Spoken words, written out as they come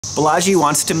Balaji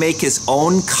wants to make his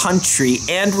own country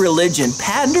and religion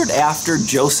patterned after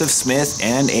Joseph Smith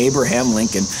and Abraham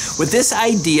Lincoln, with this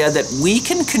idea that we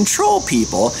can control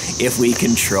people if we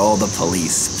control the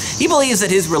police. He believes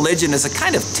that his religion is a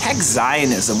kind of tech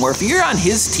Zionism, where if you're on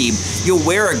his team, you'll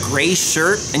wear a gray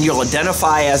shirt and you'll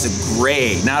identify as a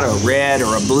gray, not a red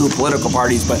or a blue political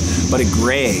parties, but a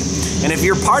gray. And if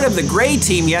you're part of the gray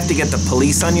team, you have to get the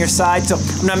police on your side. So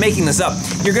I'm not making this up.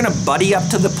 You're going to buddy up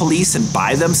to the police and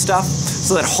buy them stuff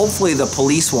so that hopefully the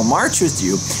police will march with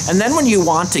you. And then when you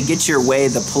want to get your way,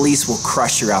 the police will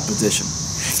crush your opposition.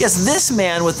 Yes, this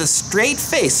man with a straight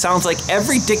face sounds like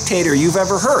every dictator you've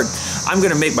ever heard. I'm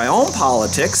going to make my own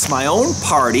politics, my own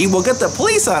party. We'll get the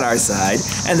police on our side,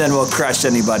 and then we'll crush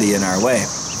anybody in our way.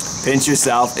 Pinch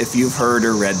yourself if you've heard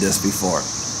or read this before.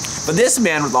 But this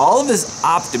man, with all of his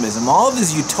optimism, all of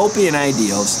his utopian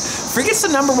ideals, forgets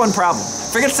the number one problem.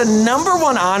 Forgets the number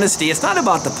one honesty. It's not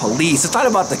about the police. It's not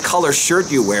about the color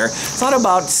shirt you wear. It's not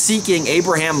about seeking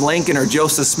Abraham Lincoln or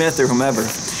Joseph Smith or whomever.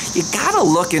 You gotta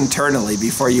look internally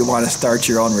before you want to start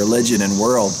your own religion and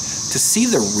world to see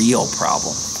the real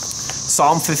problem.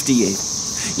 Psalm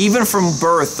 58. Even from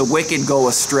birth the wicked go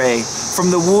astray. From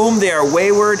the womb they are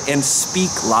wayward and speak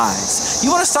lies.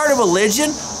 You want to start a religion?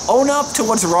 Own up to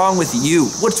what's wrong with you.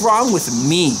 What's wrong with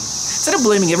me? Instead of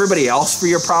blaming everybody else for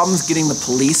your problems, getting the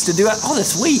police to do it, oh,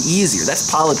 that's way easier. That's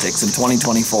politics in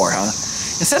 2024, huh?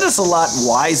 Instead, it's a lot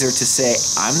wiser to say,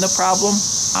 I'm the problem,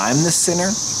 I'm the sinner,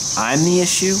 I'm the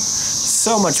issue.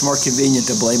 So much more convenient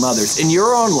to blame others. In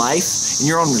your own life, in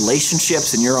your own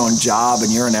relationships, in your own job,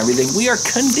 in your own everything, we are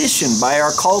conditioned by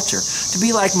our culture to be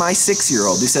like my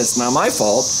 6-year-old who says, it's not my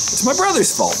fault, it's my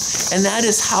brother's fault. And that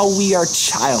is how we are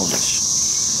childish.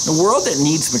 In a world that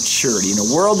needs maturity, in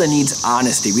a world that needs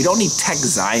honesty, we don't need tech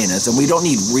Zionism, we don't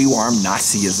need rewarm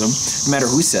Nazism, no matter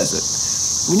who says it.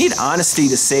 We need honesty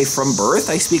to say from birth,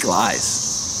 I speak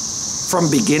lies. From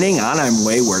beginning on, I'm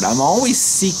wayward. I'm always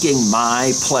seeking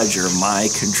my pleasure, my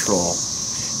control.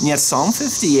 And yet Psalm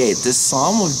 58, this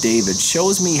Psalm of David,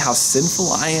 shows me how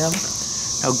sinful I am,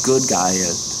 how good God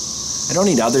is. I don't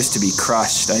need others to be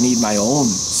crushed. I need my own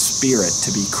spirit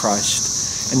to be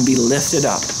crushed and be lifted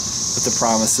up with the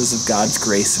promises of God's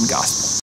grace and gospel.